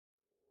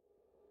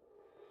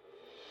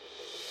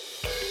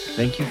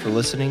Thank you for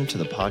listening to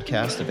the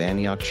podcast of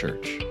Antioch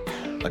Church,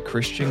 a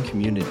Christian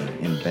community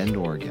in Bend,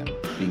 Oregon,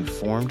 being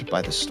formed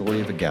by the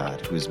story of a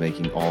God who is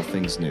making all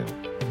things new,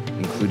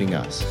 including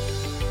us.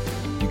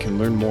 You can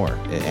learn more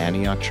at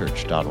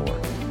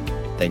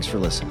antiochchurch.org. Thanks for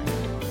listening.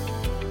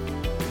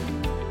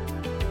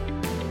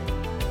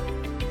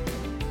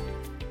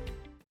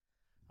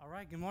 All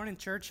right, good morning,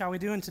 church. How are we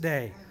doing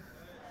today?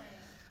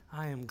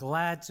 I am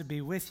glad to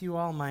be with you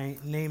all. My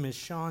name is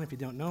Sean, if you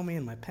don't know me,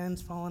 and my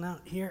pen's falling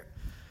out here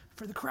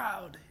for the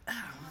crowd.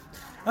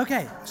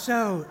 Okay,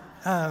 so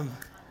I'm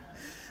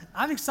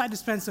excited to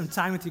spend some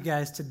time with you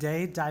guys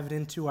today, diving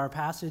into our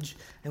passage.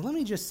 And let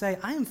me just say,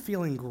 I am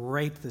feeling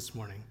great this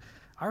morning.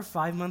 Our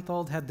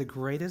 5-month-old had the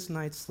greatest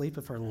night's sleep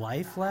of her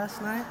life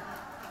last night.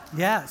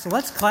 Yeah, so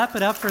let's clap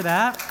it up for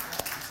that.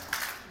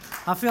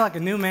 I feel like a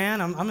new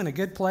man. I'm in a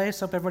good place.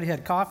 Hope everybody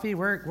had coffee.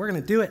 We're going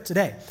to do it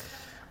today.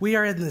 We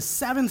are in the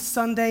 7th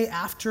Sunday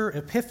after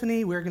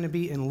Epiphany. We're going to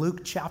be in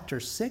Luke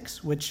chapter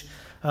 6, which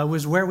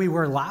was where we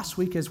were last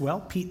week as well.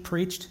 Pete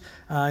preached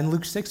in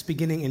Luke 6,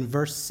 beginning in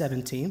verse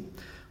 17,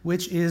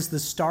 which is the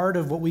start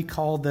of what we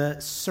call the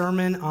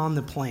Sermon on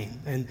the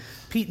Plain. And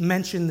Pete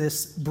mentioned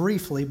this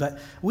briefly, but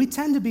we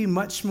tend to be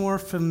much more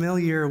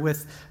familiar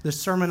with the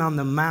Sermon on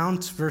the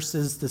Mount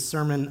versus the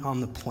Sermon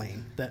on the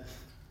Plain. That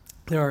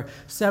there are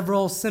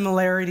several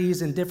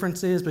similarities and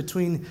differences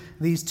between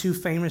these two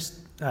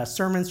famous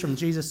sermons from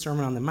Jesus,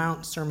 Sermon on the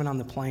Mount, Sermon on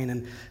the Plain.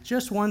 And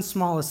just one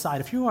small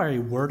aside, if you are a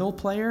Wordle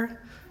player,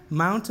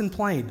 Mount and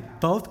Plain,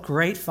 both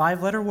great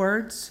 5-letter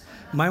words.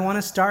 You might want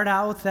to start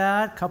out with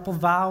that, couple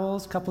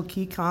vowels, couple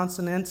key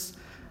consonants,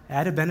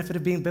 added benefit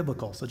of being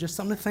biblical. So just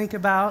something to think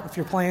about if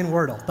you're playing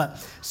Wordle.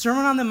 But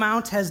Sermon on the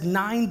Mount has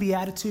 9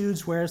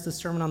 Beatitudes, whereas the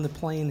Sermon on the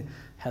Plain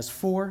has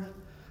 4.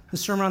 The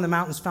Sermon on the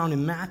Mount is found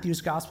in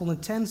Matthew's Gospel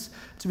and tends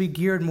to be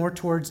geared more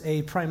towards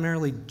a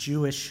primarily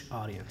Jewish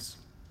audience.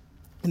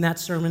 In that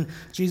sermon,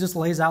 Jesus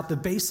lays out the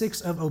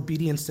basics of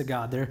obedience to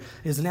God. There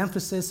is an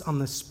emphasis on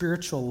the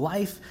spiritual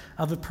life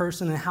of a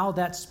person and how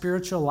that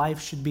spiritual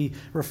life should be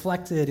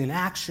reflected in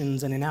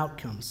actions and in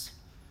outcomes.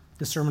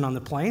 The Sermon on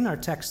the Plain, our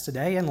text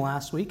today and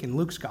last week in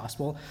Luke's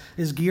Gospel,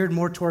 is geared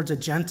more towards a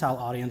Gentile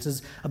audience,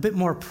 is a bit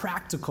more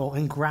practical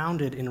and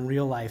grounded in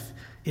real-life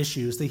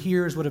issues. The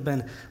hearers would have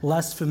been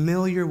less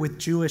familiar with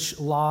Jewish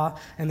law,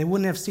 and they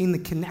wouldn't have seen the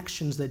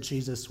connections that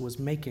Jesus was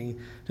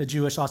making to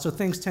Jewish law. So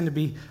things tend to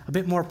be a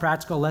bit more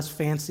practical, less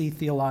fancy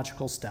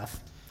theological stuff.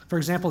 For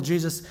example,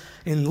 Jesus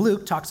in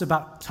Luke talks to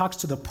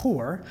the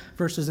poor,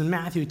 versus in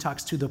Matthew he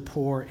talks to the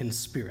poor in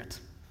spirit.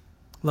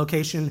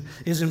 Location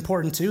is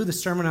important too. The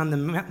Sermon on the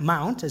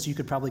Mount, as you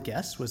could probably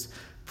guess, was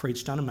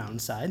preached on a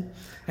mountainside,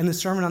 and the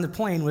Sermon on the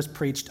Plain was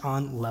preached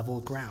on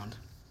level ground.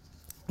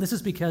 This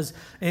is because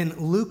in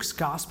Luke's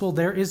gospel,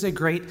 there is a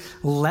great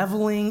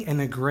leveling and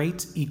a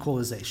great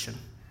equalization.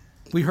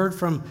 We heard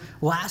from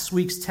last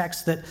week's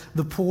text that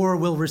the poor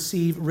will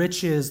receive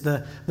riches,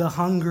 the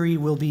hungry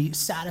will be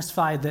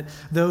satisfied, that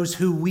those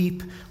who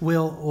weep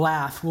will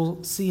laugh.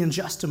 We'll see in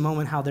just a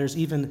moment how there's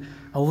even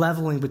a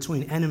leveling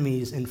between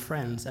enemies and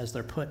friends as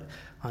they're put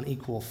on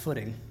equal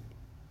footing.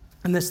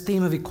 And this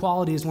theme of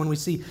equality is one we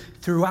see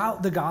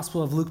throughout the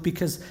Gospel of Luke,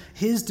 because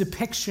his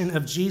depiction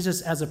of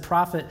Jesus as a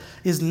prophet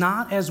is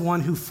not as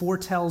one who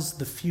foretells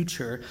the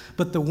future,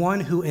 but the one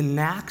who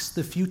enacts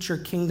the future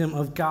kingdom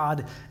of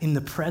God in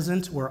the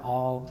present where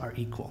all are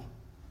equal.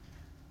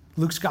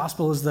 Luke's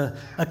Gospel is the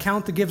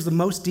account that gives the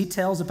most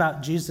details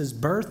about Jesus'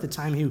 birth, the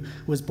time he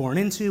was born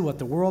into, what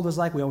the world was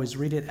like. We always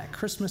read it at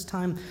Christmas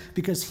time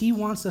because he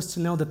wants us to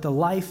know that the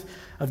life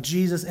of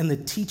Jesus and the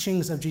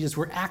teachings of Jesus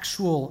were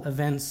actual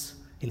events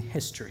in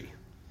history.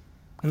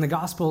 And the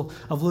Gospel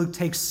of Luke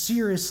takes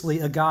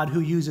seriously a God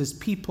who uses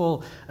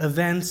people,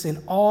 events,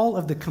 and all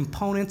of the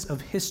components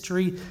of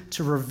history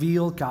to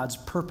reveal God's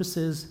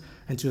purposes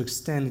and to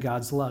extend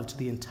God's love to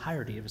the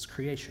entirety of his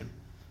creation.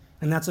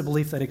 And that's a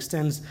belief that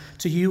extends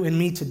to you and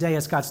me today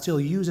as God still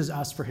uses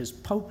us for his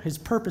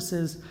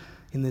purposes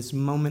in this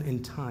moment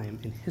in time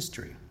in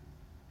history.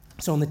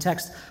 So in the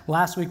text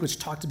last week, which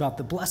talked about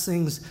the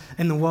blessings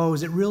and the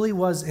woes, it really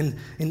was an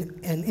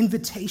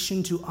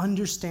invitation to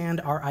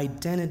understand our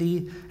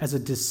identity as a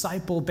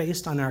disciple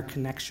based on our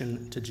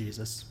connection to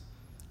Jesus.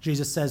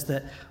 Jesus says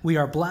that we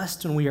are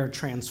blessed when we are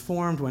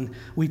transformed, when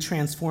we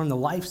transform the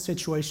life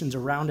situations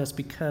around us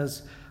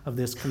because of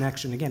this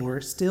connection. Again,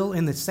 we're still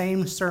in the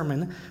same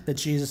sermon that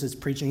Jesus is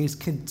preaching. He's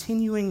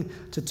continuing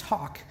to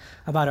talk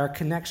about our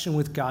connection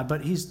with God,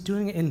 but he's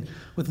doing it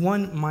with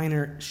one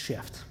minor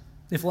shift.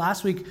 If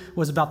last week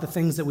was about the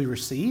things that we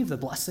receive, the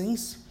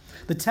blessings,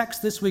 the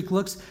text this week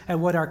looks at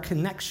what our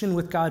connection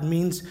with God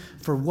means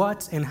for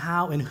what and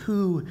how and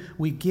who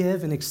we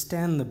give and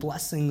extend the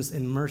blessings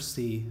and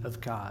mercy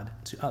of God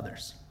to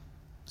others.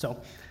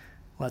 So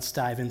let's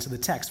dive into the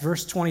text.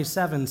 Verse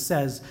 27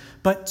 says,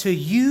 "But to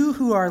you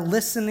who are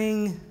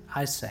listening,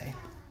 I say."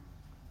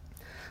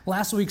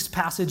 Last week's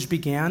passage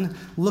began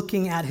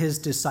looking at his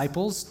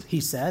disciples,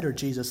 he said, or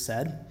Jesus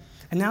said,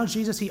 And now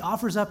Jesus, he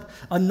offers up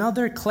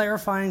another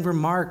clarifying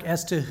remark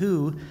as to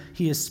who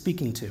he is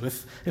speaking to.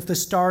 If the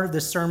start of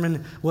the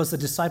sermon was the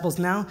disciples,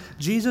 now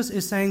Jesus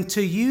is saying,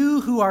 to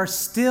you who are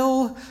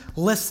still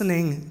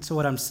listening to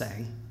what I'm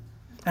saying.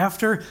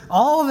 After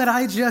all that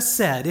I just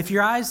said, if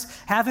your eyes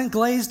haven't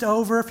glazed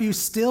over, if you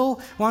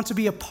still want to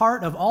be a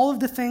part of all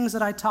of the things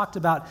that I talked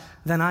about,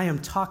 then I am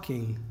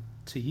talking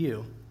to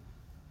you.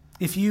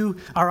 If you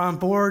are on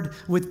board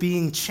with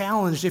being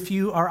challenged, if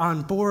you are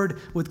on board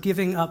with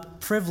giving up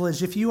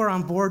privilege, if you are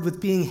on board with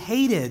being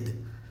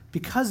hated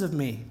because of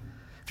me,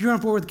 if you're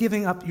on board with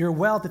giving up your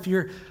wealth, if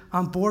you're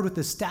on board with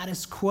the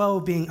status quo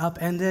being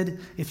upended,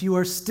 if you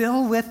are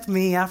still with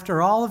me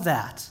after all of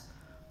that,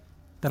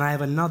 then I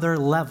have another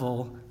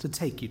level to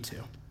take you to.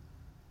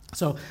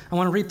 So I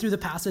want to read through the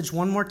passage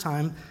one more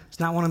time.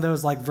 It's not one of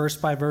those like verse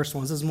by verse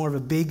ones. This is more of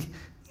a big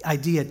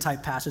idea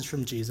type passage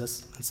from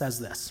Jesus. It says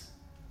this: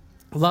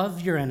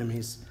 love your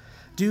enemies,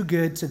 do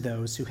good to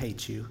those who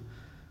hate you,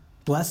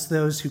 bless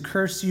those who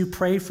curse you,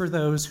 pray for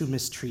those who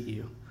mistreat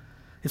you.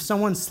 If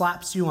someone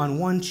slaps you on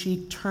one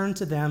cheek, turn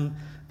to them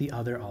the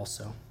other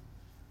also.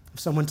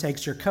 If someone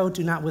takes your coat,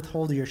 do not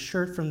withhold your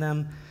shirt from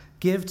them.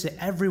 Give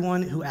to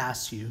everyone who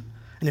asks you.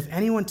 And if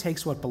anyone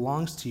takes what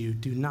belongs to you,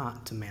 do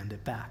not demand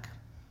it back.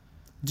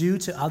 Do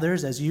to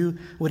others as you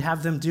would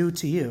have them do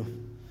to you.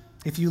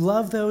 If you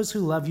love those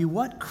who love you,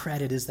 what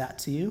credit is that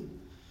to you?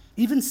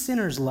 Even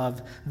sinners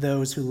love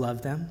those who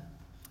love them.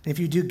 If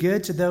you do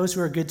good to those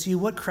who are good to you,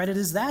 what credit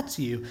is that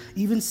to you?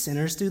 Even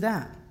sinners do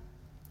that.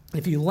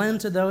 If you lend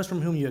to those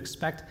from whom you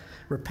expect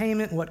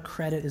repayment, what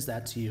credit is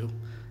that to you?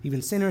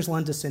 Even sinners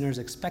lend to sinners,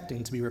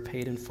 expecting to be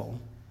repaid in full.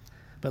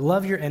 But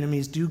love your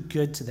enemies, do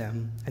good to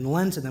them, and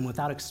lend to them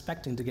without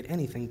expecting to get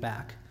anything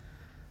back.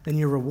 Then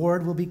your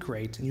reward will be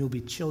great, and you will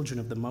be children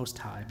of the Most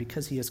High,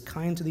 because he is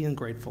kind to the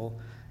ungrateful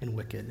and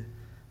wicked.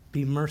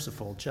 Be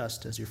merciful,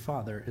 just as your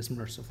Father is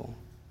merciful.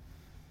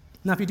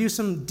 Now, if you do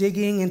some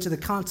digging into the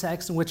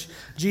context in which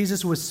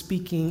Jesus was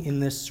speaking in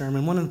this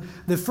sermon, one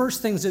of the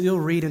first things that you'll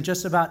read in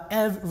just about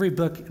every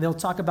book, they'll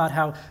talk about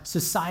how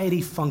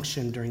society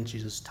functioned during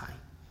Jesus' time.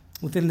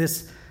 Within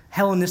this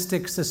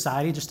Hellenistic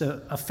society, just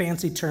a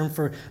fancy term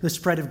for the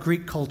spread of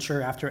Greek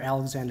culture after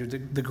Alexander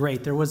the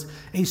Great, there was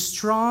a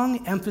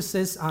strong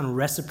emphasis on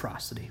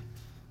reciprocity.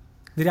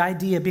 The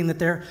idea being that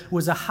there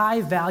was a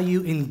high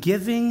value in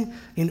giving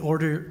in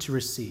order to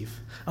receive,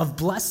 of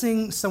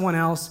blessing someone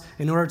else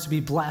in order to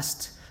be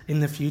blessed in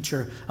the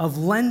future, of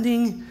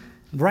lending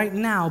right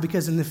now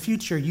because in the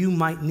future you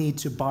might need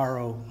to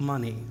borrow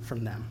money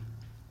from them.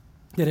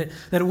 That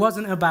it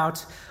wasn't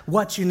about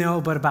what you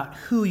know, but about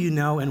who you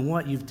know and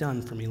what you've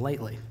done for me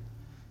lately,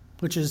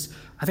 which is,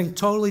 I think,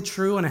 totally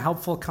true and a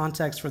helpful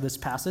context for this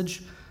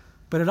passage,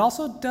 but it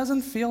also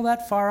doesn't feel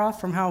that far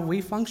off from how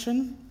we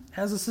function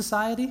as a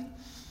society.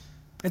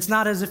 It's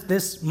not as if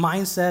this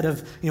mindset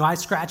of, I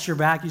scratch your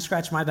back, you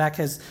scratch my back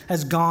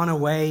has gone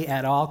away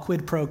at all.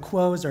 Quid pro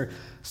quos are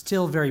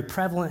still very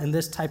prevalent, and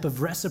this type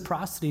of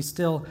reciprocity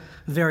still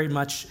very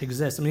much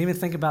exists. I mean, even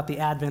think about the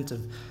advent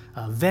of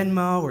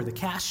Venmo or the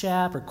Cash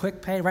App or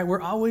QuickPay, right?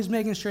 We're always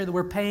making sure that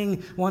we're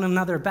paying one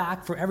another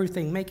back for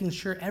everything, making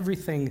sure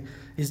everything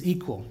is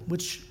equal,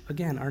 which,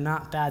 again, are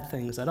not bad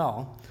things at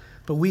all.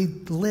 But we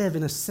live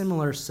in a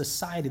similar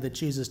society that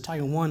Jesus is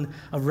talking, one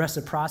of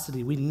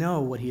reciprocity. We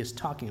know what he is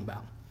talking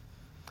about.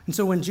 And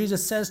so when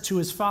Jesus says to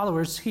his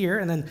followers here,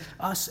 and then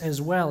us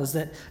as well, is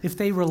that if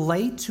they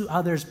relate to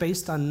others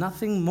based on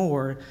nothing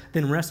more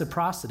than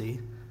reciprocity,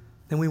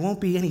 then we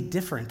won't be any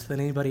different than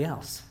anybody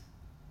else.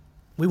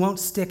 We won't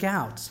stick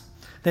out.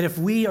 That if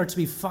we are to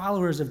be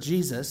followers of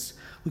Jesus,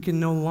 we can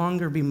no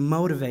longer be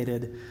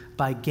motivated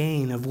by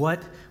gain, of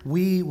what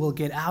we will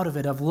get out of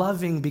it, of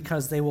loving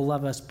because they will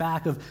love us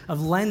back,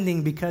 of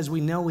lending because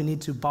we know we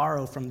need to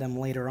borrow from them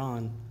later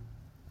on.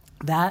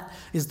 That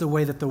is the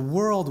way that the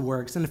world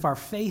works. And if our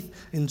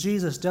faith in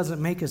Jesus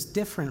doesn't make us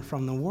different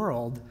from the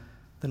world,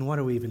 then what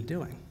are we even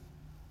doing?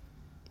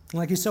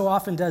 Like he so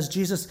often does,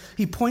 Jesus,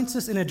 he points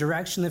us in a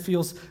direction that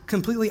feels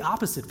completely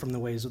opposite from the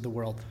ways of the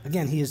world.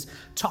 Again, he is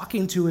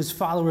talking to his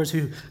followers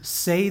who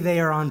say they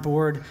are on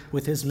board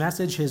with his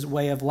message, his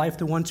way of life,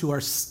 the ones who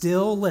are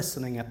still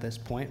listening at this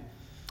point.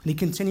 And he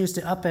continues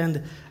to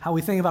upend how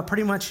we think about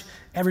pretty much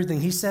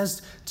everything. He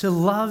says to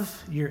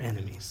love your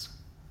enemies.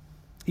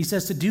 He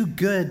says to do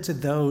good to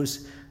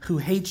those who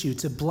hate you,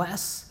 to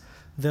bless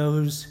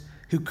those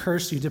who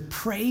curse you, to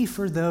pray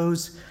for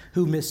those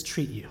who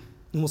mistreat you.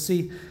 And we'll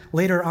see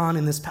later on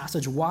in this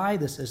passage why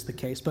this is the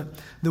case. But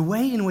the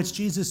way in which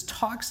Jesus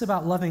talks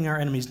about loving our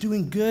enemies,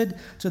 doing good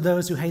to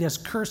those who hate us,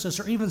 curse us,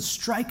 or even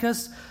strike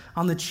us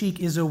on the cheek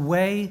is a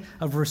way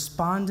of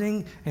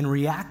responding and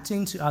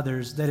reacting to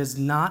others that is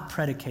not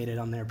predicated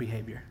on their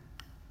behavior.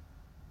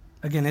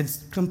 Again,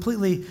 it's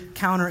completely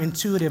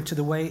counterintuitive to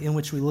the way in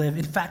which we live.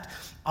 In fact,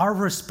 our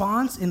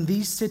response in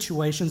these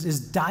situations is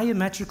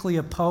diametrically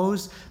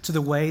opposed to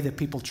the way that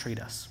people treat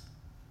us.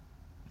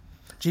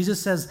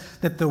 Jesus says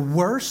that the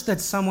worse that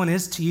someone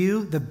is to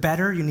you, the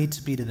better you need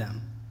to be to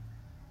them.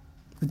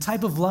 The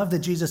type of love that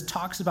Jesus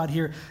talks about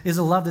here is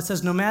a love that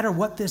says, no matter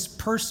what this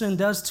person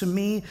does to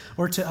me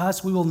or to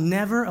us, we will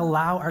never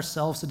allow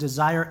ourselves to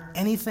desire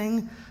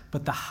anything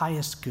but the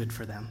highest good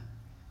for them.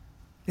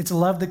 It's a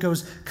love that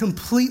goes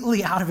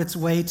completely out of its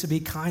way to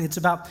be kind. It's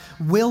about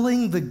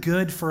willing the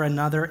good for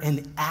another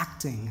and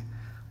acting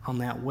on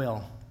that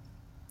will.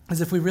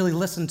 As if we really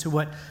listen to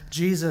what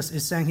Jesus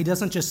is saying, he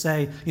doesn't just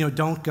say,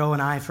 don't go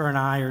an eye for an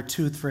eye or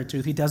tooth for a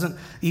tooth. He doesn't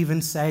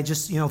even say,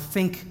 just,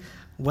 think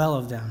well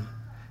of them.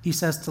 He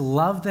says to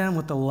love them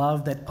with the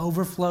love that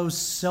overflows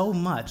so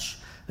much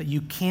that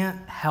you can't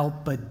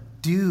help but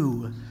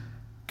do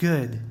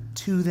good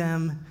to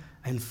them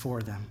and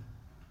for them.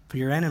 For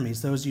your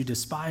enemies, those you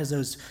despise,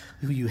 those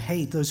who you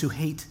hate, those who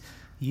hate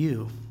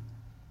you.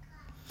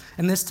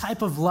 And this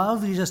type of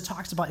love he just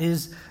talks about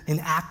is an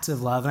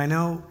active love. And I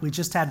know we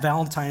just had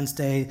Valentine's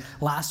Day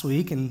last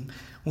week, and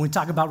when we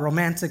talk about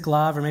romantic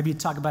love, or maybe you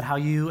talk about how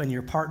you and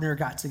your partner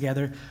got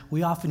together,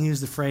 we often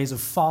use the phrase of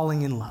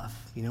falling in love.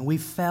 We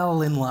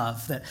fell in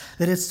love, that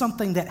it's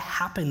something that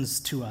happens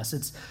to us.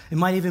 It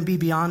might even be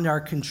beyond our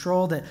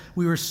control, that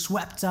we were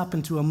swept up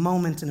into a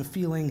moment and a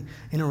feeling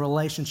in a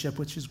relationship,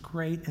 which is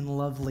great and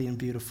lovely and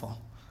beautiful.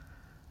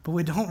 But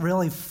we don't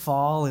really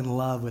fall in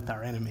love with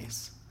our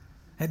enemies.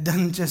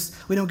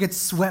 We don't get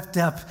swept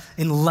up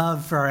in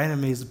love for our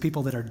enemies, the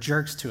people that are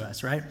jerks to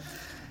us, right?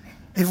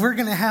 If we're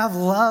going to have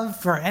love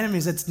for our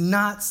enemies, it's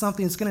not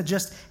something that's going to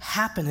just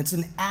happen. It's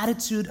an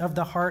attitude of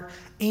the heart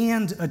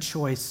and a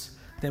choice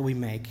that we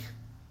make.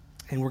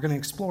 And we're going to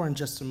explore in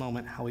just a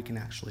moment how we can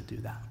actually do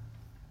that.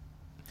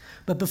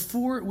 But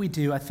before we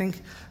do, I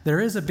think there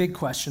is a big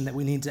question that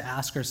we need to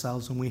ask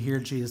ourselves when we hear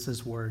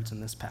Jesus' words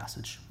in this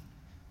passage.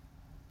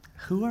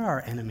 Who are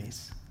our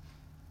enemies?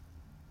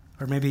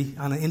 Or maybe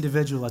on an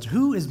individual level,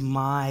 who is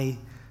my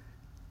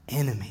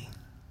enemy?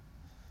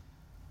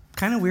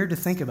 Kind of weird to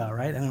think about,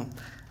 right?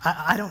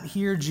 I don't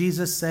hear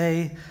Jesus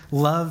say,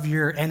 love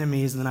your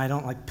enemies, and then I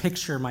don't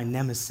picture my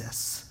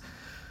nemesis.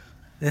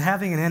 That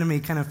having an enemy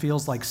kind of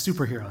feels like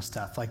superhero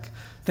stuff, like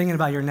thinking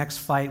about your next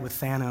fight with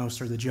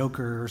Thanos or the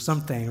Joker or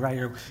something, right?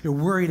 You're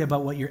worried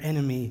about what your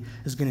enemy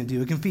is going to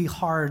do. It can be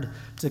hard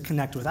to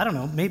connect with. I don't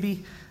know,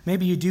 maybe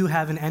you do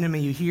have an enemy.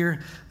 You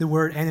hear the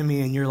word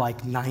enemy and you're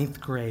like 9th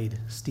grade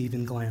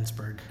Steven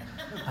Glansberg.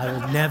 I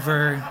will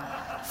never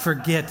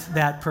forget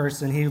that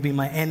person. He will be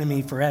my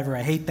enemy forever.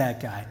 I hate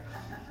that guy.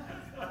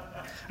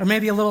 Or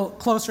maybe a little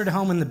closer to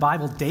home in the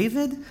Bible,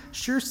 David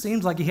sure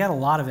seems like he had a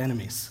lot of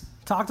enemies.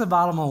 Talked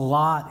about him a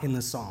lot in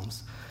the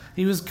Psalms.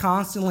 He was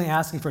constantly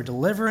asking for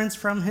deliverance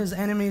from his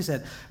enemies.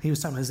 That he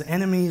was talking about his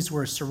enemies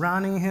were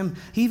surrounding him.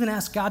 He even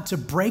asked God to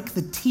break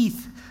the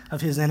teeth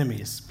of his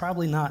enemies.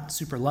 Probably not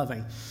super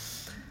loving.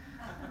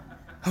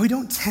 We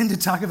don't tend to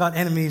talk about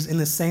enemies in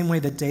the same way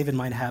that David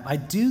might have. I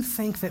do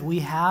think that we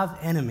have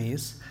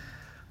enemies,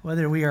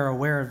 whether we are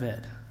aware of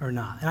it or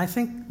not. And I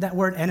think that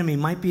word enemy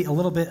might be a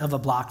little bit of a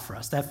block for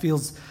us. That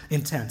feels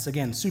intense.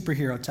 Again,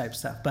 superhero type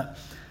stuff. But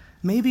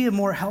maybe a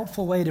more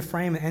helpful way to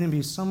frame an enemy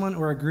is someone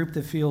or a group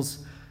that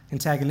feels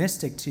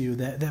antagonistic to you,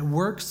 that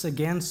works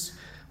against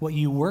what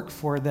you work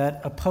for,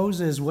 that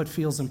opposes what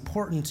feels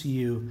important to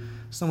you,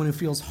 someone who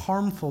feels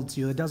harmful to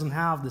you, that doesn't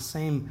have the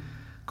same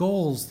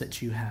goals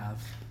that you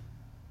have.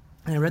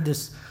 And I read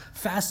this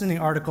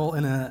fascinating article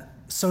in a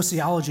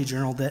sociology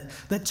journal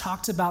that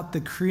talked about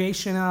the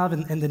creation of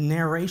and the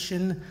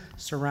narration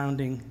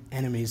surrounding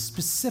enemies,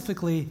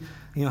 specifically,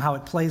 how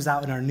it plays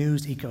out in our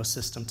news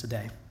ecosystem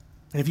today.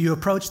 And if you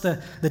approach the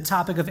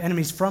topic of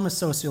enemies from a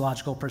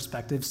sociological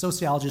perspective,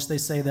 sociologists, they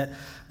say that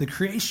the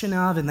creation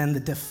of and then the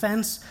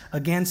defense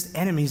against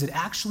enemies, it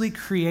actually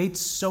creates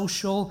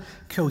social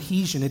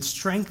cohesion. It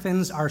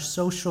strengthens our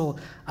social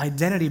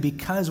identity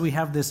because we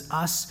have this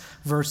us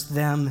versus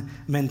them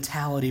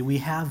mentality.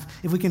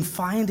 If we can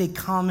find a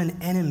common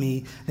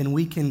enemy, then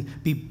we can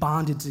be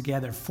bonded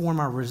together, form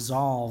our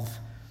resolve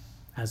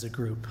as a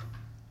group.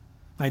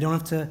 I don't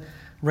have to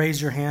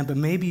raise your hand, but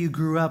maybe you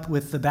grew up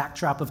with the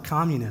backdrop of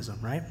communism,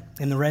 right?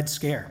 In the Red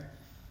Scare.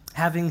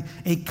 Having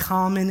a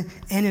common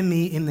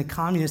enemy in the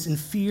communists in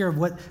fear of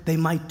what they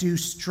might do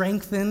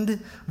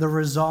strengthened the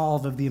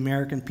resolve of the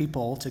American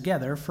people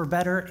together for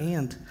better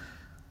and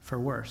for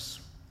worse.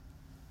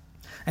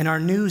 And our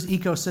news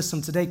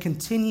ecosystem today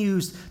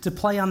continues to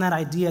play on that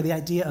idea, the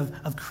idea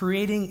of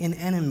creating an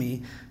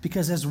enemy,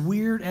 because as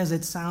weird as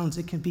it sounds,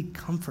 it can be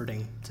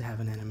comforting to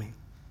have an enemy.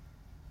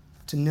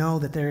 To know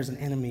that there is an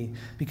enemy,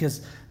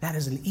 because that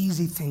is an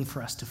easy thing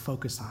for us to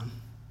focus on.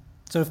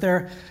 So if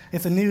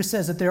the news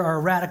says that there are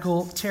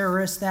radical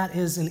terrorists, that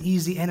is an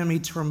easy enemy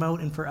to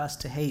promote and for us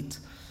to hate.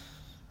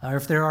 Or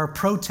if there are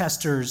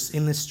protesters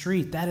in the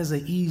street, that is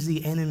an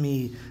easy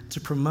enemy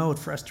to promote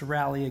for us to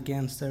rally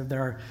against. If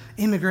there are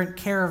immigrant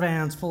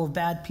caravans full of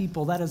bad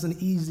people, that is an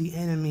easy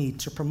enemy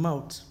to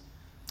promote.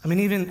 I mean,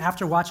 even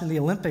after watching the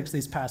Olympics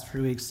these past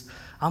few weeks,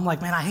 I'm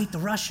like, man, I hate the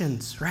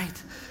Russians,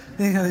 right?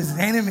 These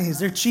enemies,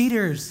 they're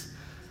cheaters.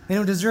 They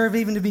don't deserve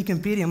even to be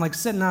competing. I'm like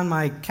sitting on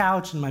my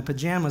couch in my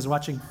pajamas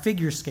watching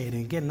figure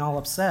skating, getting all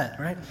upset,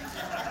 right?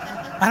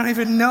 I don't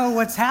even know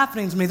what's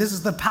happening to me. This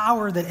is the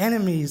power that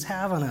enemies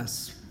have on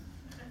us.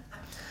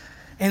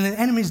 And the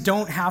enemies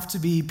don't have to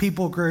be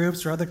people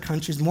groups or other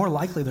countries. More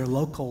likely, they're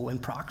local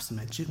and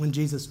proximate. When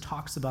Jesus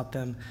talks about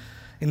them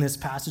in this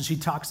passage, he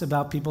talks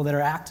about people that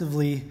are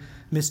actively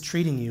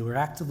mistreating you or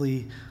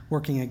actively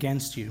working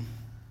against you.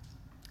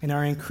 In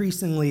our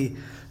increasingly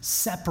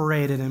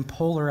separated and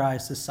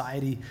polarized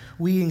society,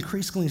 we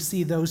increasingly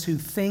see those who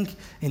think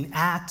and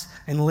act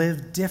and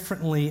live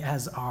differently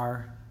as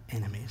our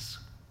enemies.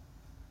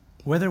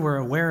 Whether we're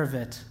aware of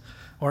it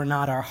or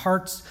not, our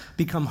hearts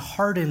become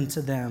hardened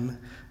to them,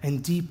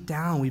 and deep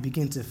down we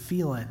begin to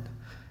feel it.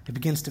 It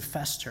begins to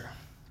fester.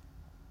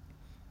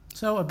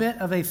 So a bit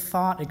of a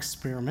thought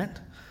experiment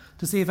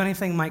to see if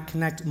anything might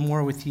connect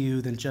more with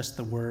you than just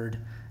the word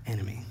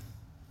enemy.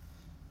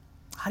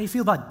 How do you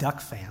feel about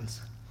Duck fans?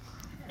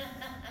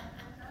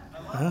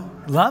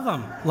 Love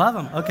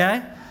them,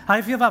 okay. How do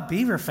you feel about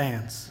Beaver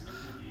fans?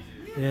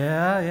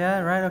 Yeah,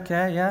 right,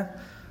 okay, yeah.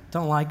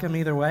 Don't like them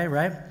either way,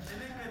 right? They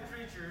make good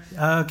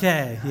preachers.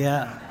 Okay,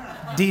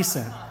 yeah,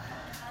 decent.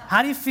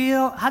 How do you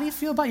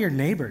feel about your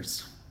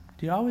neighbors?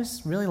 Do you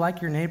always really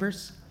like your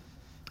neighbors?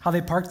 How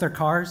they park their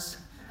cars?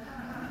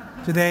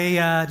 Do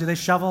they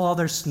shovel all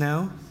their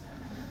snow?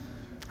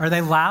 Are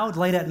they loud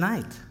late at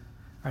night?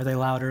 Are they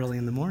loud early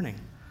in the morning?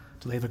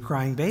 Do they have a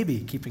crying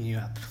baby keeping you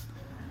up?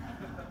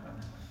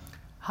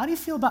 How do you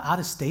feel about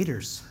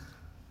out-of-staters?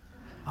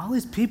 All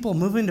these people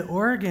moving to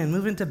Oregon,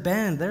 moving to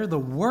Bend, they're the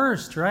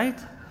worst, right?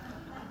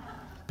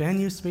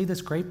 Bend used to be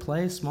this great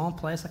place, small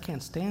place. I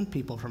can't stand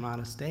people from out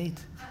of state.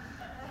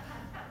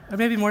 Or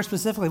maybe more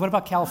specifically, what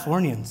about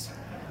Californians?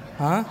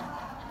 Huh?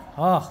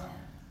 Oh,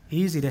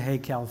 easy to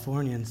hate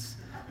Californians.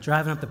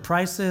 Driving up the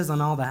prices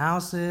on all the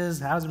houses,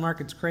 housing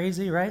market's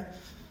crazy, right?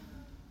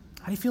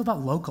 How do you feel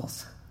about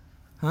locals?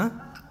 Huh?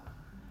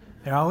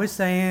 They're always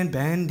saying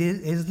Bend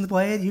isn't the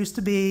way it used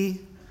to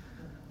be.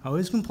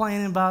 Always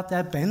complaining about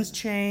that. Bend's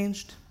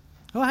changed.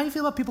 Oh, how do you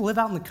feel about people who live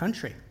out in the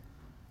country?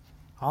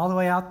 All the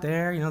way out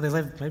there, they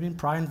live maybe in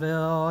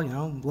Prineville,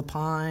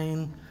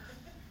 Lapine.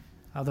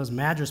 Oh, those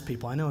Madras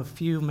people. I know a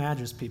few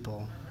Madras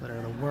people that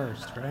are the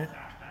worst, right?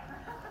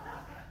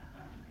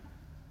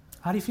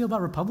 How do you feel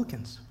about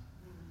Republicans?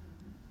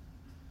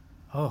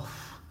 Oh,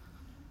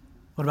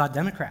 what about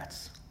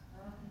Democrats?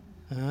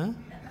 Huh?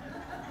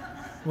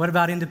 What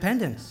about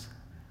independents?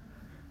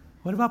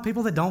 What about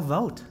people that don't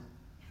vote?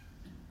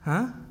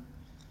 Huh?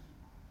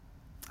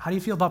 How do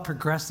you feel about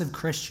progressive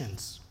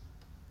Christians?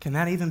 Can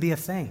that even be a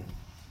thing?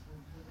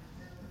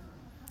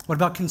 What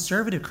about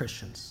conservative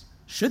Christians?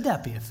 Should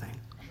that be a thing?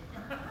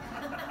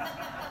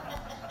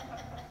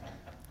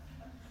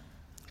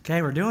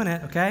 Okay, we're doing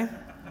it, okay?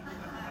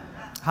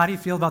 How do you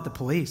feel about the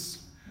police?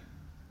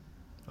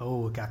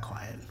 Oh, it got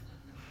quiet.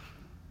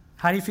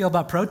 How do you feel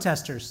about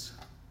protesters?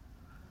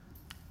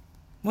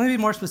 Well,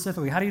 maybe more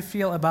specifically, how do you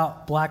feel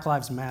about Black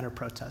Lives Matter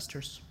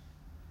protesters?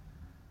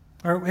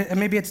 Or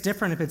maybe it's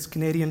different if it's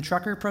Canadian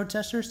trucker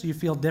protesters. Do you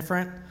feel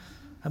different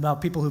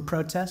about people who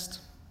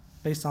protest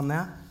based on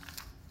that?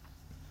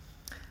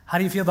 How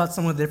do you feel about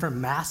someone with a different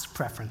mask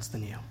preference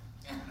than you?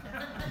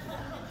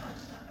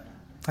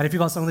 How do you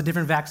feel about someone with a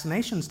different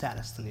vaccination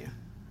status than you?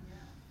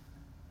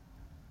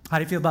 How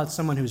do you feel about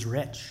someone who's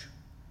rich?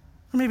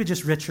 Or maybe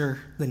just richer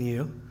than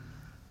you?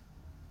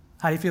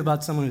 How do you feel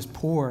about someone who's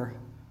poor,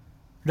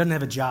 who doesn't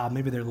have a job?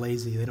 Maybe they're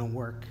lazy, they don't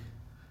work.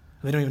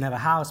 They don't even have a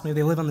house. Maybe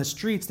they live on the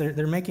streets.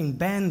 They're making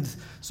Bend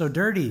so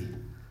dirty.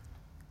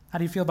 How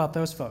do you feel about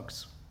those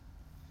folks?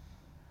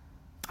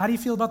 How do you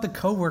feel about the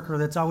coworker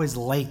that's always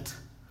late?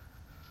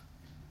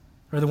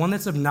 Or the one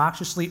that's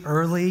obnoxiously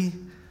early,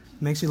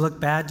 makes you look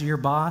bad to your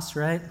boss,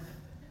 right?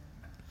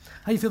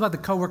 How do you feel about the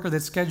coworker that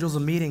schedules a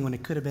meeting when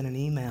it could have been an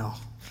email?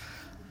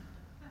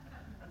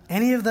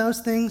 Any of those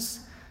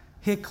things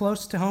hit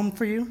close to home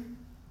for you?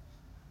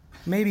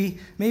 Maybe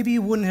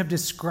you wouldn't have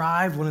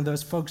described one of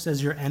those folks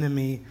as your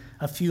enemy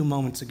a few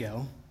moments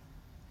ago,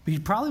 but you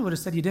probably would have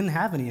said you didn't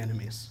have any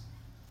enemies.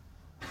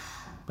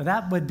 But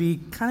that would be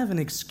kind of an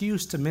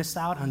excuse to miss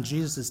out on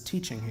Jesus'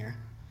 teaching here.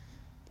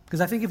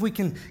 Because I think if we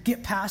can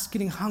get past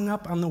getting hung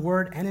up on the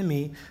word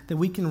enemy, that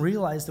we can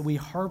realize that we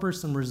harbor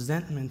some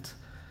resentment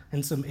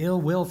and some ill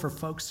will for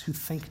folks who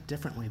think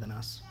differently than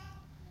us.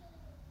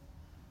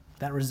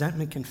 That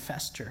resentment can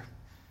fester.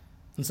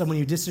 And someone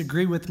you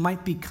disagree with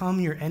might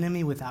become your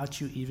enemy without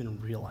you even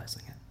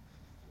realizing it.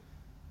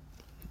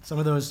 Some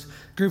of those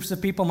groups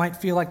of people might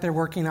feel like they're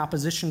working in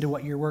opposition to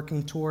what you're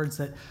working towards,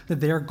 that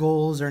their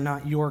goals are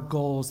not your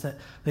goals, that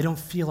they don't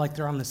feel like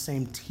they're on the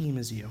same team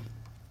as you.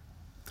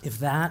 If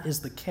that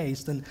is the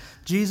case, then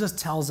Jesus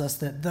tells us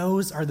that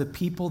those are the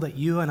people that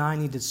you and I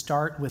need to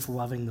start with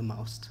loving the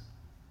most.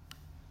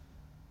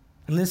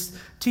 And this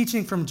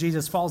teaching from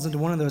Jesus falls into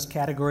one of those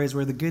categories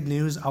where the good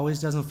news always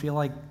doesn't feel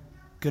like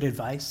good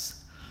advice.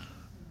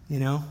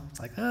 It's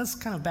like, oh, that's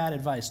kind of bad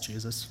advice,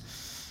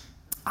 Jesus.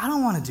 I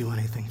don't want to do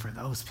anything for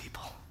those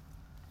people.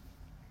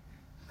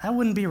 That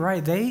wouldn't be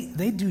right.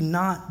 They do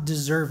not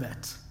deserve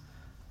it.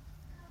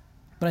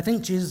 But I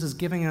think Jesus is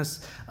giving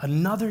us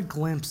another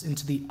glimpse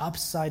into the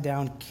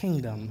upside-down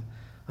kingdom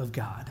of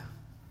God.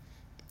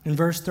 In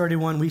verse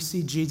 31, we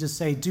see Jesus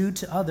say, "Do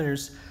to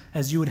others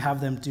as you would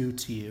have them do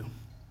to you."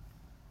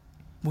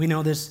 We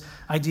know this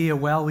idea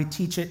well. We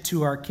teach it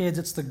to our kids.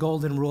 It's the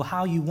golden rule.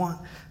 How you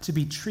want to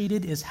be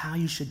treated is how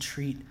you should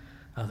treat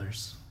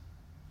others.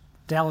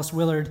 Dallas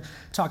Willard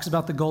talks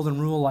about the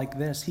golden rule like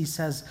this. He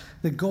says,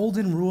 the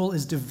golden rule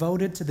is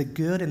devoted to the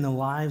good in the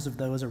lives of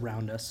those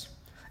around us.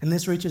 And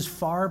this reaches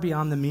far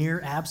beyond the mere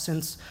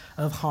absence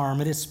of harm.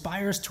 It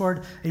aspires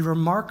toward a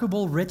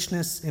remarkable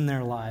richness in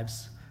their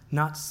lives,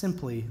 not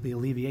simply the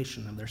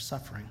alleviation of their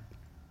suffering.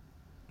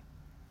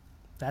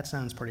 That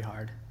sounds pretty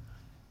hard.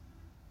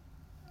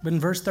 But in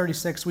verse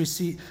 36, we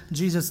see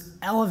Jesus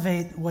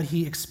elevate what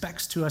he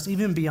expects to us,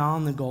 even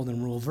beyond the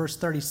golden rule. Verse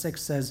 36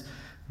 says,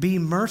 be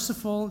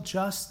merciful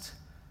just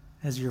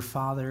as your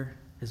Father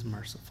is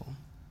merciful.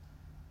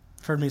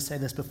 You've heard me say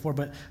this before,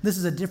 but this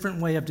is a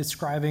different way of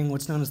describing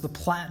what's known as the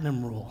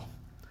platinum rule.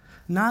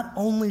 Not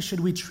only should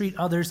we treat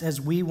others as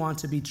we want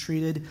to be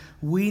treated,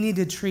 we need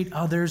to treat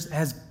others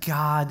as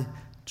God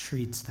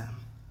treats them.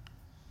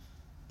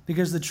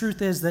 Because the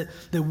truth is that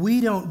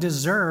we don't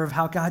deserve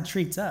how God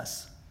treats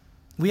us.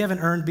 We haven't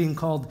earned being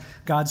called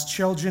God's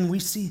children. We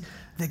see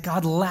that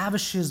God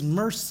lavishes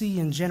mercy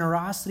and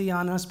generosity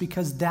on us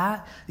because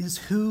that is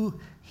who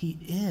he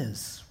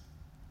is.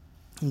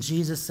 And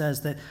Jesus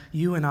says that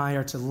you and I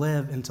are to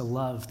live and to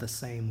love the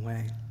same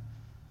way.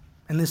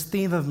 And this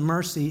theme of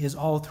mercy is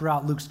all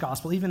throughout Luke's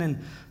gospel. Even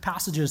in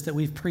passages that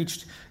we've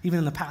preached, even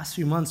in the past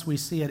few months, we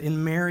see it.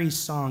 In Mary's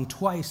song,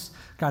 twice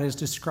God is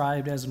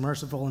described as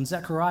merciful. In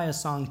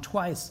Zechariah's song,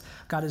 twice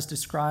God is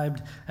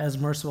described as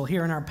merciful.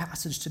 Here in our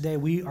passage today,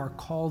 we are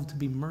called to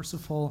be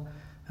merciful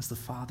as the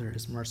Father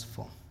is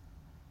merciful.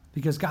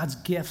 Because God's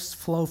gifts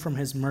flow from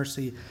his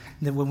mercy.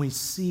 And that when we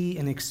see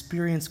and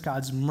experience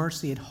God's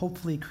mercy, it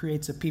hopefully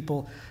creates a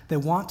people that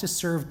want to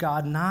serve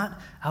God not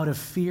out of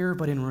fear,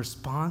 but in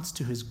response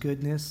to his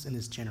goodness and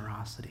his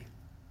generosity.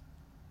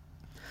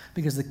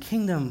 Because the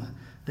kingdom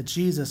that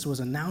Jesus was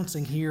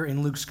announcing here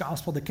in Luke's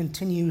gospel that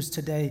continues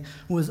today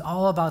was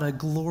all about a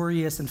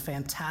glorious and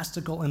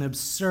fantastical and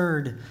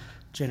absurd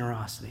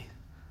generosity.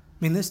 I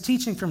mean, this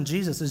teaching from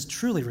Jesus is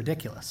truly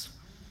ridiculous.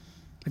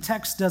 The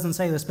text doesn't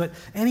say this, but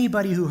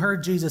anybody who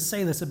heard Jesus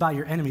say this about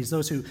your enemies,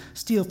 those who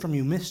steal from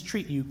you,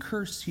 mistreat you,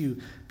 curse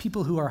you,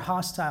 people who are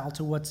hostile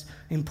to what's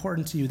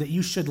important to you, that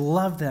you should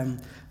love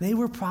them, they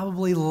were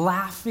probably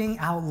laughing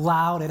out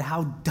loud at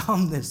how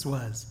dumb this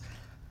was.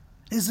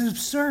 It's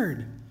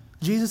absurd.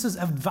 Jesus'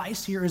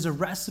 advice here is a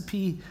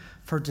recipe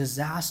for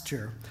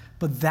disaster,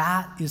 but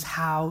that is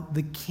how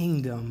the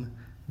kingdom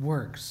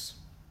works.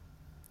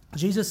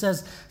 Jesus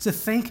says to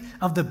think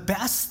of the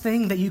best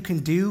thing that you can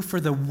do for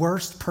the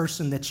worst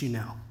person that you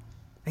know.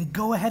 And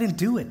go ahead and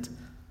do it.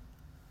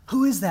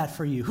 Who is that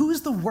for you? Who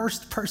is the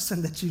worst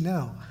person that you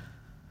know?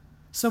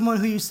 Someone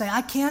who you say,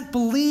 I can't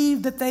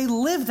believe that they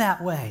live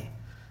that way,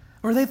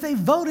 or that they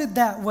voted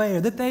that way,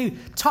 or that they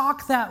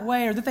talk that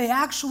way, or that they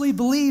actually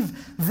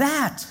believe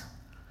that.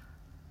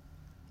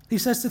 He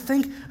says to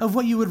think of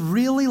what you would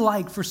really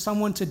like for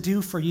someone to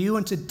do for you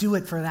and to do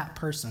it for that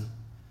person.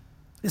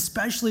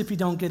 Especially if you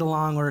don't get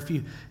along or if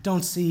you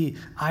don't see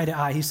eye to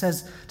eye. He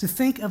says to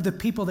think of the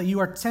people that you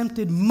are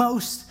tempted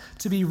most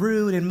to be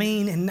rude and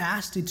mean and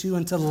nasty to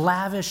and to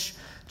lavish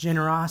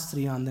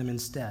generosity on them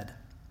instead.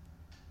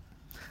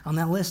 On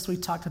that list we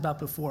talked about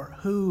before,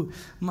 who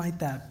might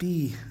that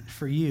be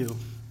for you?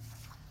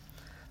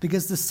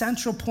 Because the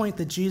central point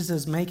that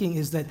Jesus is making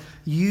is that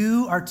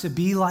you are to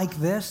be like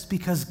this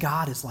because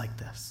God is like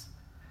this.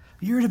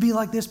 You're to be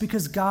like this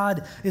because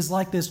God is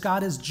like this.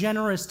 God is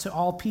generous to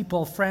all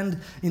people, friend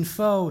and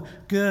foe,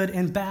 good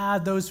and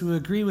bad, those who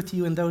agree with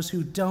you and those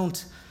who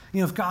don't.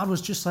 You know, if God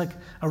was just like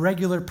a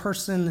regular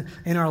person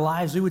in our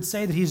lives, we would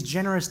say that he's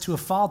generous to a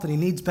fault and he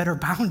needs better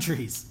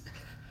boundaries.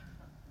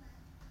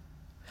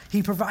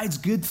 He provides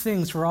good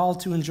things for all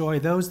to enjoy,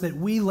 those that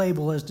we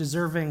label as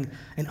deserving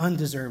and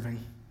undeserving.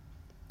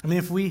 I mean,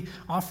 if we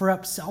offer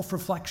up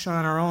self-reflection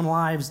on our own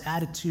lives,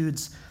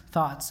 attitudes,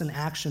 thoughts, and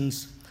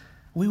actions,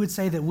 we would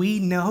say that we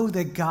know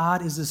that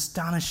God is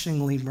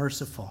astonishingly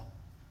merciful.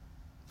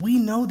 We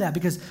know that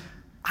because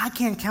I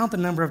can't count the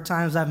number of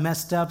times I've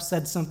messed up,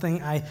 said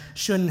something I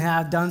shouldn't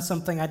have, done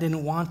something I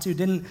didn't want to,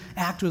 didn't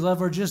act with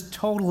love, or just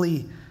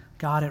totally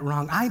got it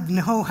wrong. I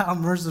know how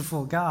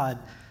merciful God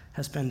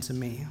has been to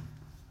me.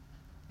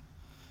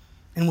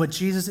 And what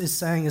Jesus is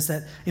saying is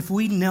that if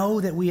we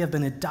know that we have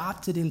been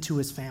adopted into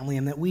his family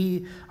and that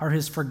we are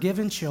his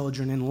forgiven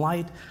children in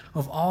light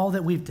of all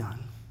that we've done,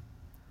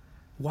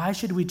 why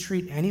should we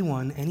treat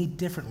anyone any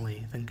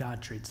differently than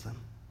God treats them?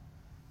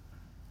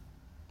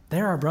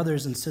 They're our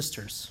brothers and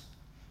sisters.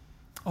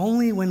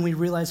 Only when we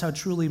realize how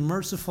truly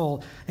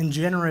merciful and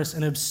generous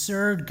and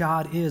absurd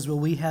God is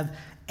will we have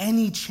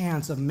any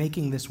chance of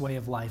making this way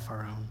of life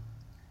our own.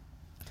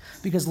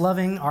 Because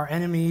loving our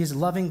enemies,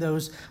 loving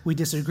those we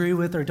disagree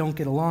with or don't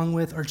get along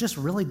with or just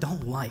really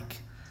don't like,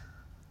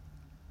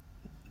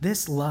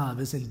 this love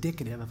is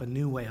indicative of a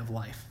new way of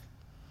life.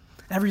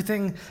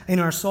 Everything in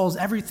our souls,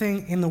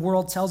 everything in the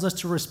world tells us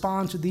to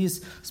respond to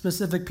these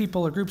specific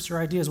people or groups or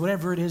ideas,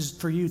 whatever it is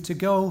for you, to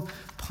go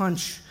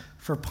punch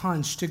for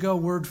punch, to go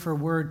word for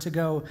word, to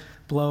go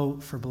blow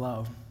for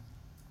blow.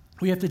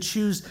 We have to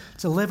choose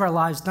to live our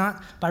lives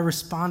not by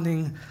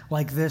responding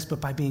like this,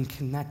 but by being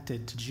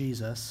connected to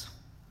Jesus.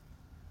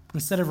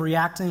 Instead of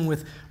reacting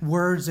with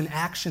words and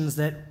actions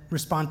that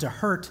respond to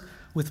hurt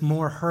with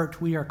more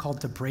hurt, we are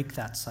called to break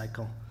that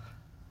cycle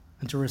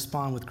and to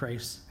respond with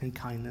grace and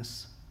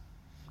kindness.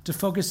 To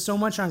focus so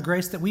much on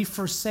grace that we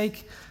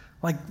forsake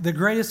like the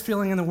greatest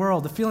feeling in the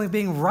world, the feeling of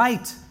being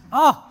right.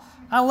 Oh,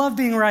 I love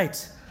being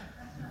right.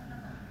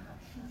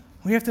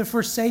 We have to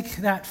forsake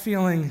that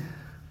feeling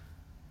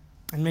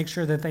and make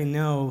sure that they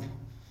know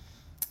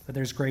that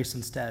there's grace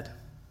instead.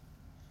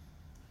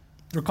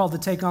 We're called to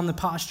take on the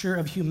posture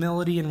of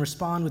humility and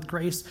respond with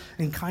grace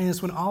and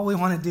kindness when all we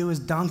want to do is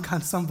dunk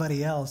on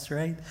somebody else,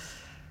 right?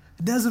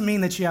 It doesn't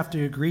mean that you have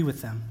to agree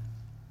with them.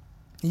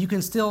 You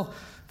can still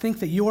think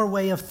that your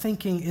way of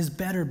thinking is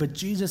better, but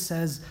Jesus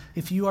says,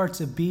 if you are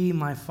to be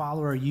my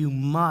follower, you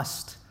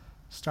must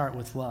start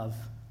with love.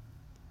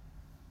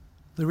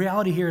 The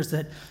reality here is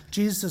that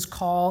Jesus'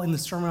 call in the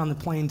Sermon on the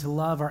Plain to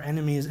love our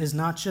enemies is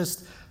not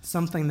just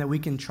something that we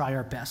can try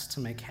our best to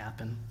make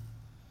happen.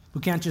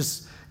 We can't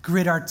just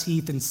grit our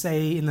teeth and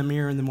say in the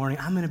mirror in the morning,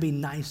 I'm going to be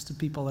nice to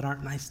people that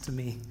aren't nice to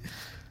me.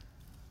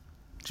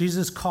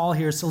 Jesus' call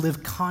here is to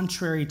live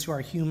contrary to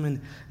our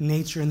human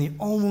nature, and the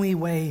only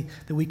way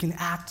that we can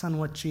act on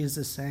what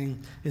Jesus is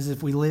saying is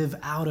if we live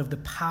out of the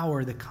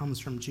power that comes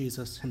from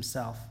Jesus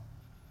himself.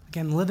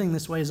 Again, living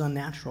this way is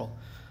unnatural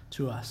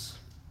to us.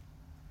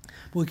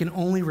 But we can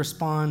only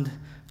respond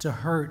to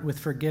hurt with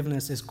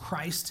forgiveness as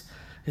Christ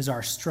is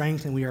our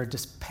strength and we are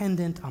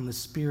dependent on the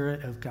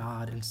Spirit of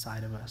God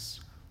inside of us.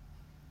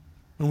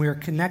 When we are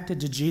connected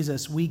to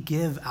Jesus, we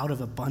give out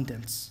of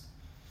abundance.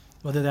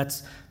 Whether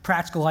that's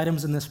practical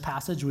items in this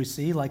passage we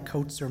see, like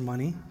coats or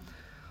money,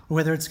 or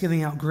whether it's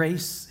giving out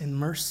grace and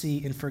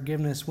mercy and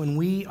forgiveness. When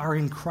we are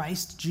in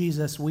Christ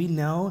Jesus, we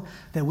know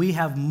that we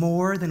have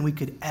more than we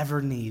could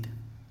ever need.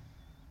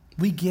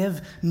 We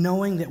give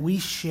knowing that we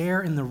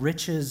share in the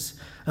riches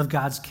of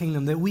God's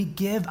kingdom, that we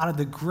give out of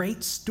the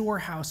great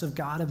storehouse of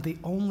God, and the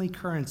only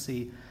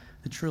currency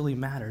that truly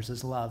matters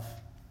is love.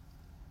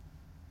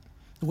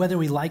 Whether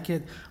we like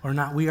it or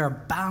not, we are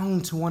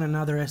bound to one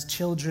another as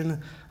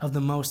children of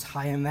the Most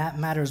High, and that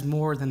matters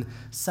more than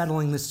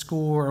settling the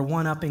score or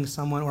one-upping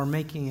someone or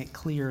making it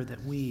clear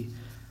that we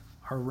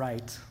are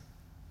right.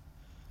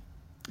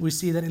 We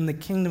see that in the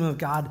kingdom of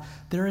God,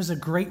 there is a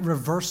great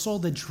reversal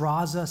that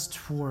draws us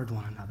toward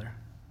one another.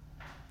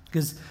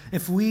 Because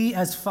if we,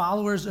 as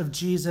followers of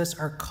Jesus,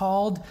 are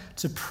called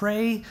to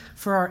pray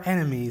for our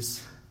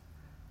enemies,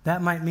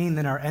 that might mean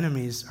that our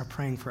enemies are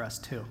praying for us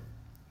too.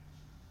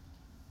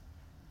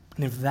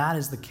 And if that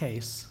is the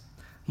case,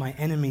 my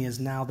enemy is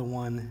now the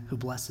one who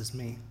blesses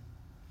me.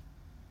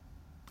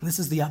 This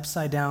is the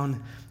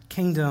upside-down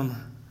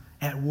kingdom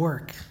at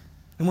work.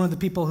 And one of the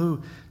people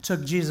who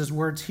took Jesus'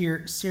 words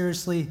here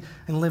seriously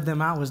and lived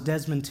them out was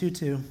Desmond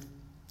Tutu.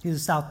 He's a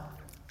South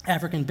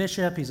African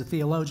bishop. He's a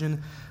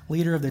theologian,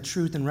 leader of the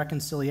Truth and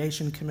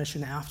Reconciliation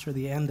Commission after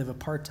the end of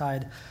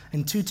apartheid.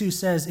 And Tutu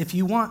says, if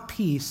you want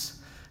peace,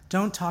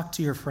 don't talk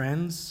to your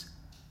friends,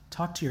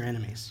 talk to your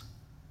enemies.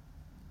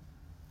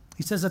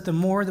 He says that the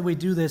more that we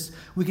do this,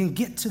 we can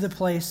get to the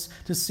place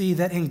to see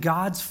that in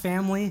God's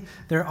family,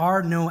 there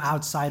are no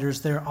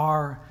outsiders, there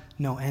are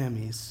no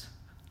enemies,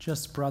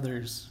 just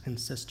brothers and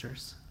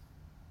sisters.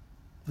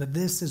 That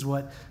this is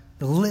what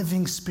the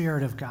living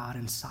Spirit of God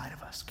inside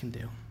of us can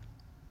do.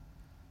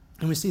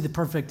 And we see the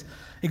perfect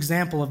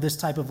example of this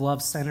type of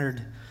love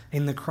centered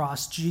in the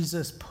cross.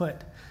 Jesus put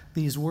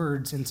these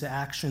words into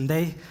action.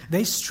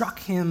 They struck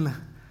him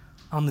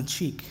on the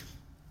cheek.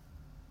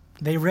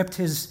 They ripped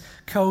his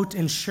coat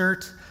and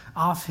shirt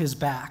off his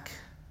back.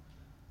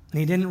 And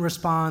he didn't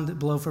respond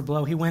blow for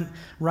blow. He went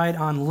right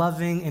on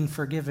loving and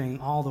forgiving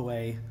all the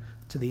way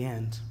to the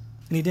end.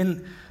 And he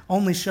didn't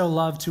only show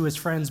love to his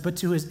friends, but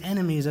to his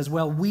enemies as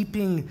well,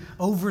 weeping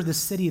over the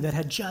city that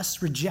had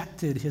just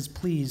rejected his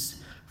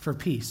pleas for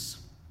peace.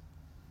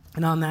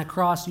 And on that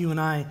cross, you and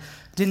I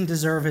didn't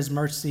deserve his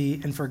mercy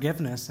and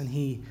forgiveness, and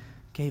he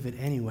gave it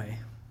anyway.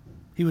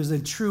 He was a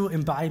true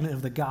embodiment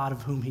of the God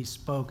of whom he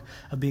spoke,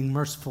 of being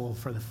merciful,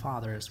 for the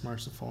Father is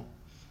merciful.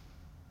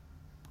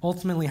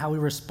 Ultimately, how we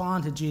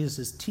respond to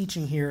Jesus'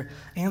 teaching here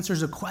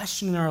answers a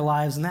question in our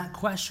lives, and that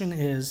question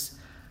is,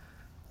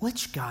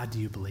 which God do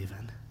you believe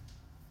in?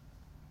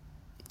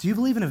 Do you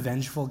believe in a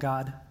vengeful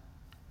God?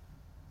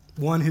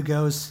 One who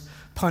goes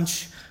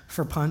punch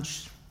for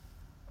punch?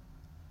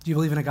 Do you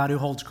believe in a God who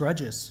holds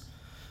grudges?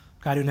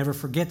 A God who never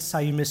forgets how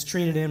you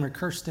mistreated him or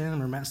cursed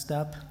him or messed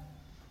up?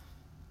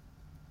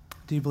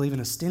 Do you believe in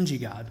a stingy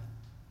God?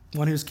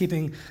 One who's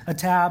keeping a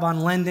tab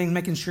on lending,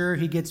 making sure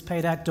he gets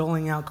paid back,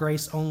 doling out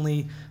grace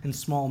only in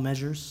small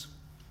measures?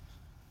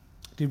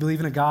 Do you believe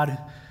in a God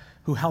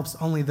who helps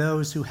only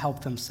those who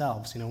help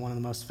themselves? You know, one of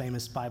the most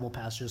famous Bible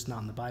passages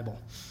not in the Bible.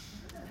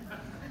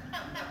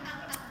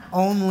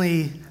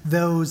 Only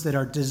those that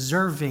are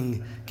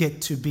deserving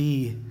get to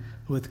be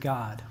with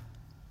God.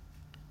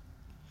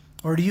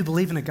 Or do you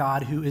believe in a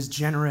God who is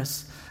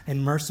generous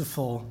and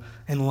merciful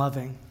and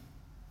loving?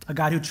 A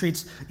God who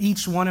treats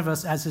each one of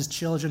us as his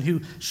children,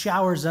 who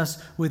showers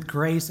us with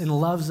grace and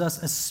loves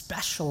us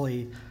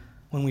especially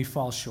when we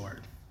fall short.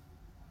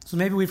 So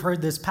maybe we've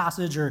heard this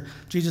passage or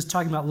Jesus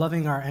talking about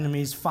loving our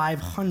enemies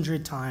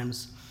 500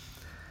 times.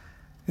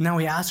 And now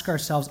we ask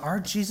ourselves, are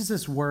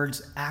Jesus'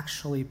 words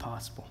actually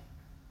possible?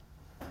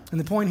 And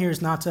the point here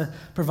is not to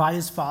provide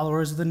his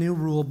followers with a new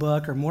rule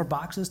book or more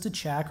boxes to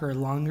check or a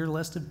longer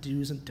list of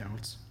do's and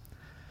don'ts,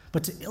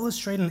 but to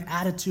illustrate an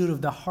attitude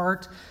of the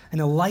heart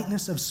and a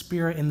lightness of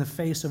spirit in the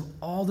face of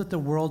all that the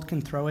world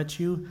can throw at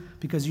you,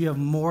 because you have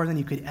more than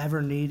you could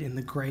ever need in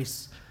the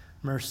grace,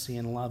 mercy,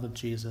 and love of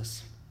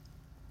Jesus.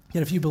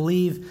 Yet if you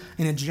believe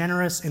in a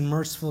generous and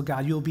merciful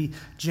God, you'll be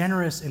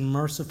generous and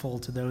merciful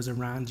to those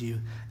around you,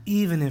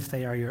 even if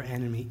they are your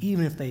enemy,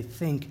 even if they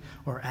think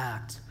or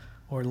act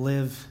or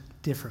live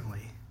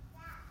differently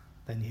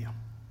than you.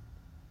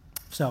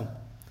 So,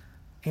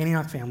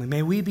 Antioch family,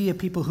 may we be a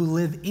people who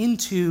live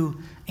into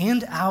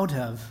and out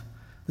of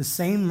the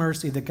same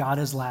mercy that God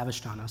has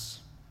lavished on us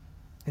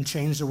and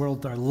change the world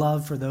with our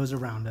love for those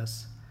around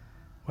us,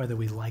 whether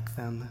we like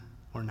them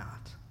or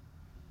not.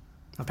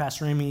 Now,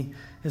 Pastor Amy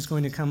is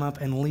going to come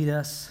up and lead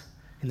us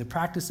in the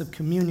practice of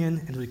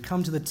communion as we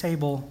come to the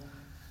table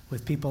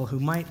with people who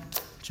might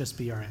just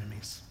be our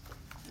enemies.